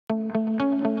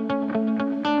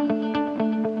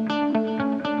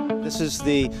This is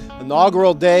the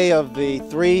inaugural day of the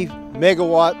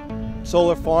 3-megawatt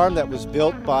solar farm that was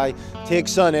built by TIG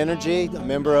Sun Energy, a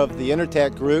member of the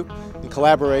InterTech Group, in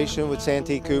collaboration with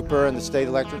Santee Cooper and the state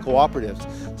electric cooperatives.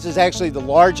 This is actually the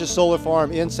largest solar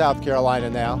farm in South Carolina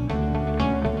now.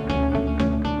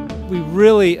 We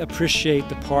really appreciate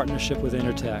the partnership with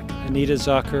InterTech, Anita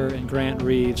Zucker and Grant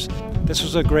Reeves. This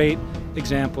was a great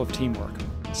example of teamwork.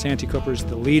 Santee Cooper is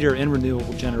the leader in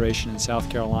renewable generation in South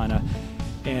Carolina,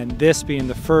 and this being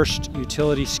the first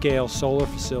utility-scale solar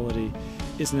facility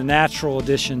is a natural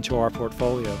addition to our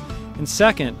portfolio. And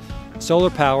second, solar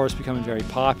power is becoming very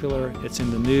popular, it's in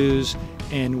the news,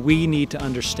 and we need to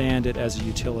understand it as a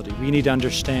utility. We need to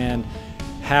understand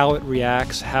how it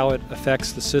reacts, how it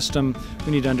affects the system.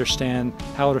 We need to understand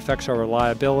how it affects our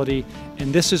reliability.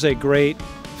 And this is a great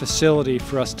facility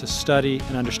for us to study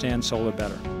and understand solar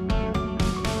better.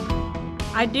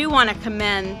 I do want to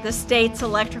commend the state's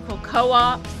electrical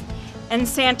co-ops and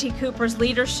Santee Cooper's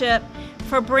leadership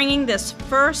for bringing this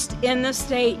first in the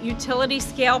state utility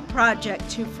scale project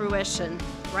to fruition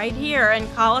right here in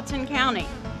Colleton County.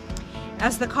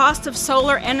 As the cost of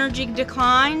solar energy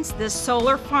declines, this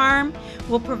solar farm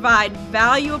will provide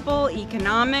valuable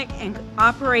economic and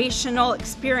operational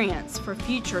experience for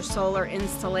future solar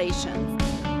installations.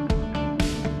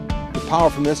 The power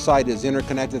from this site is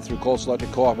interconnected through Colleton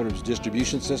Electric Cooperative's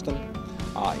distribution system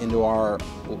into our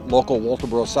local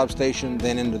Walterboro substation,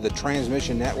 then into the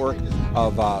transmission network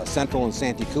of Central and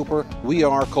Santee Cooper. We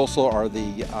are, Colleton are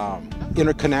the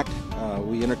interconnect.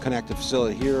 We interconnect the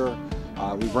facility here.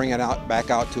 We bring it back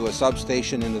out to a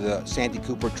substation into the Santee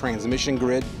Cooper transmission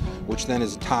grid, which then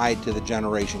is tied to the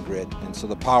generation grid. And so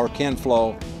the power can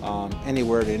flow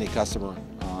anywhere to any customer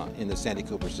in the Santee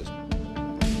Cooper system.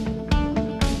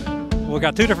 We've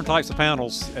got two different types of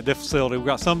panels at this facility. We've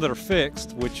got some that are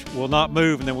fixed, which will not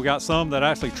move, and then we've got some that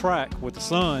actually track with the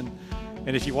sun.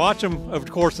 And if you watch them over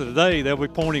the course of the day, they'll be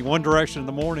pointing one direction in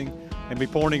the morning and be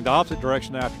pointing the opposite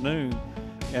direction in the afternoon.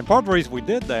 And part of the reason we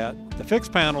did that, the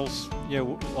fixed panels,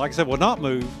 like I said, will not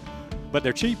move, but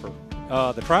they're cheaper.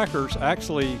 The trackers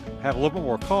actually have a little bit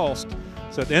more cost.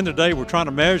 So at the end of the day, we're trying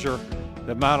to measure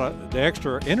the amount of the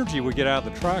extra energy we get out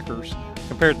of the trackers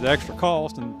compared to the extra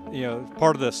cost. And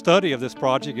part of the study of this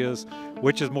project is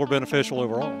which is more beneficial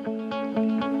overall.